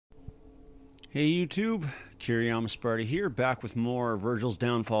Hey YouTube, Kiriyama Sparta here, back with more Vergil's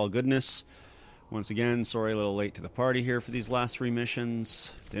Downfall goodness. Once again, sorry a little late to the party here for these last three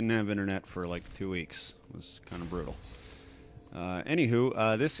missions. Didn't have internet for like 2 weeks. It was kind of brutal.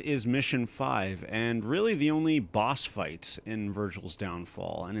 Anywho, this is mission 5, and really the only boss fight in Vergil's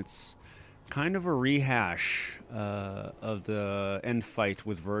Downfall, and it's kind of a rehash of the end fight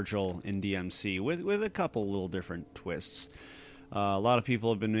with Vergil in DmC, with a couple little different twists. A lot of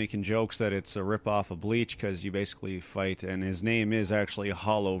people have been making jokes that it's a ripoff of Bleach because you basically fight, and his name is actually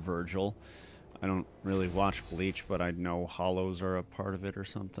Hollow Vergil. I don't really watch Bleach, but I know hollows are a part of it or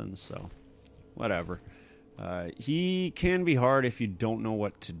something, so whatever. He can be hard if you don't know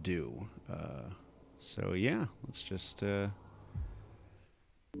what to do. So yeah, let's just load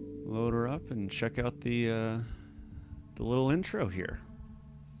her up and check out the little intro here.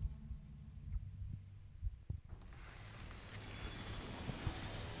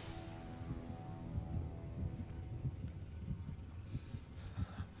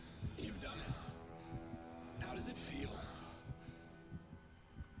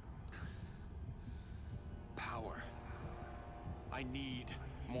 I need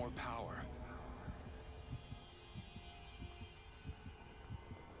more power.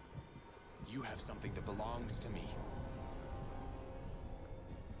 You have something that belongs to me.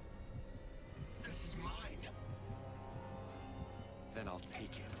 This is mine. Then I'll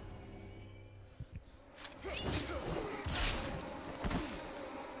take it.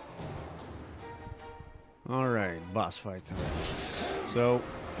 Alright, boss fight time. So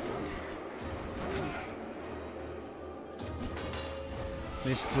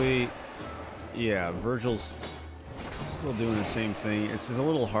basically, yeah, Vergil's still doing the same thing. It's a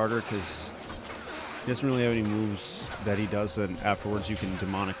little harder because he doesn't really have any moves that he does, and afterwards you can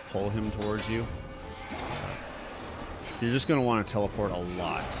demonic pull him towards you. You're just going to want to teleport a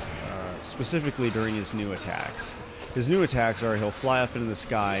lot, specifically during his new attacks. His new attacks are he'll fly up into the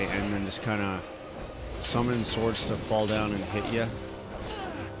sky and then just kind of summon swords to fall down and hit you.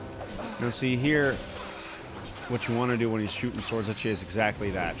 Now see here, what you want to do when he's shooting swords at you is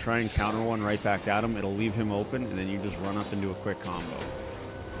exactly that. Try and counter one right back at him. It'll leave him open, and then you just run up and do a quick combo.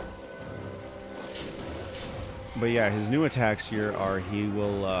 But yeah, his new attacks here are he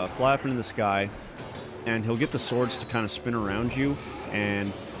will fly up into the sky, and he'll get the swords to kind of spin around you,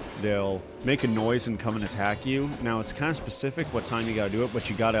 and they'll make a noise and come and attack you. Now, it's kind of specific what time you got to do it, but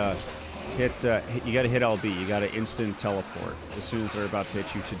you got to hit LB. You got to instant teleport as soon as they're about to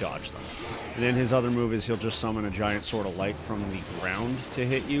hit you to dodge them. And then his other move is he'll just summon a giant sword of light from the ground to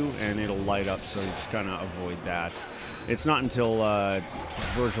hit you, and it'll light up, so you just kind of avoid that. It's not until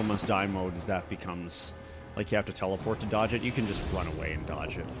Vergil Must Die mode that becomes like you have to teleport to dodge it. You can just run away and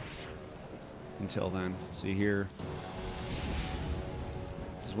dodge it. Until then, see here,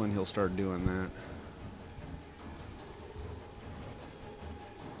 this is when he'll start doing that.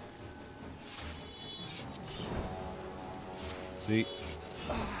 See?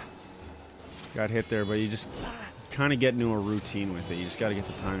 Got hit there, but you just kind of get into a routine with it. You just got to get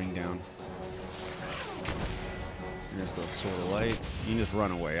the timing down. Here's the sword of light. You can just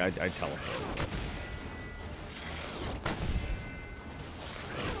run away. I teleport.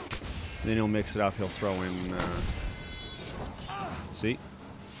 Then he'll mix it up. He'll throw in. See?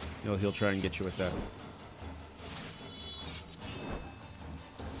 He'll try and get you with that.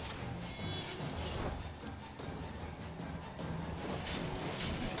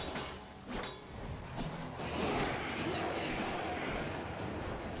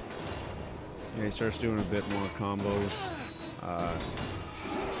 Yeah, he starts doing a bit more combos.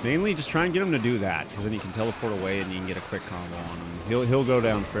 Mainly just try and get him to do that, because then you can teleport away and you can get a quick combo on him. He'll go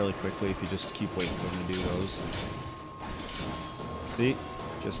down fairly quickly if you just keep waiting for him to do those. See?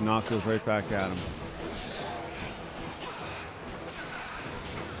 Just knock those right back at him.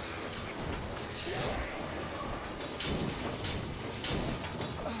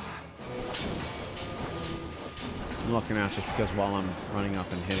 I'm looking at just because while I'm running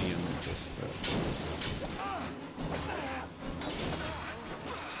up and hitting him, it just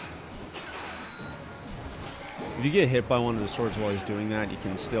if you get hit by one of the swords while he's doing that, you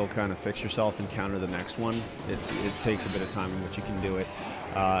can still kind of fix yourself and counter the next one. It takes a bit of time, but you can do it.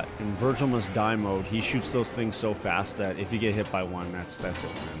 In Vergil Must Die mode, he shoots those things so fast that if you get hit by one, that's it,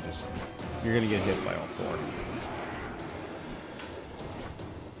 man. Just you're gonna get hit by all four.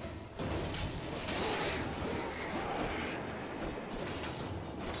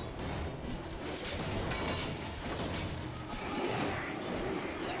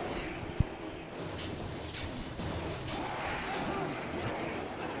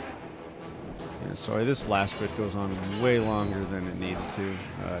 Sorry, this last bit goes on way longer than it needed to.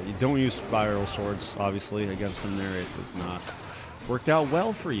 You don't use spiral swords, obviously, against him there. It does not worked out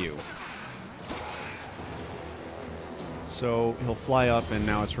well for you. So he'll fly up, and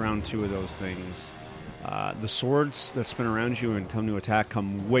now it's round 2 of those things. The swords that spin around you and come to attack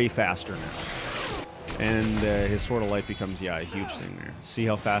come way faster now. And his Sword of Light becomes, yeah, a huge thing there. See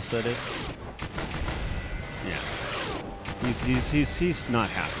how fast that is? Yeah. He's not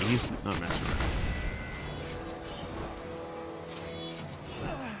happy. He's not messing around.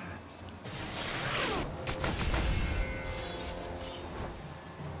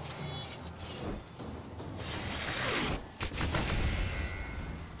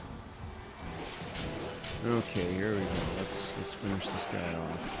 Okay, here we go. Let's finish this guy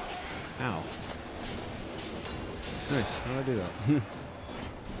off. Ow. Nice. How do I do that?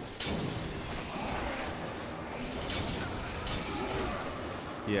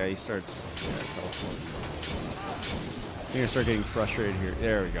 Yeah, he starts. Yeah, teleporting. I'm gonna start getting frustrated here.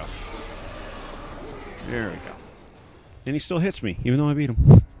 There we go. There we go. And he still hits me, even though I beat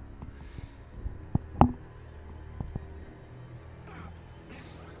him.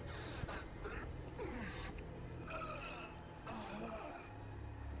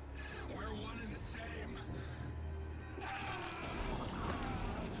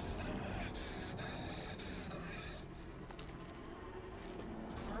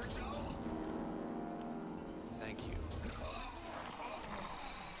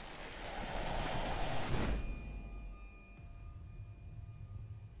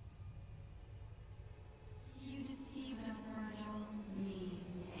 You deceived us, Vergil. Me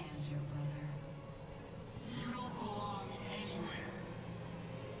and your brother. You don't belong anywhere.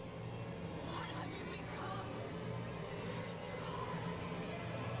 What have you become? Where's your heart?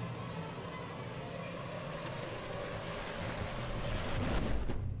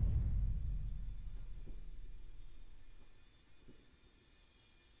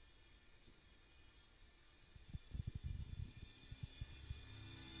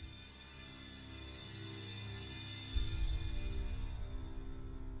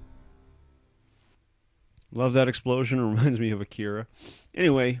 Love that explosion. Reminds me of Akira.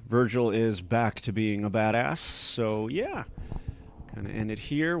 Anyway, Vergil is back to being a badass. So, yeah. Kind of end it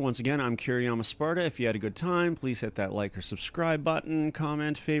here. Once again, I'm Kiriyama Sparta. If you had a good time, please hit that like or subscribe button,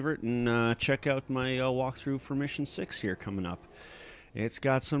 comment, favorite, and check out my walkthrough for Mission 6 here coming up. It's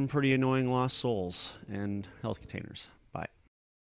got some pretty annoying lost souls and health containers.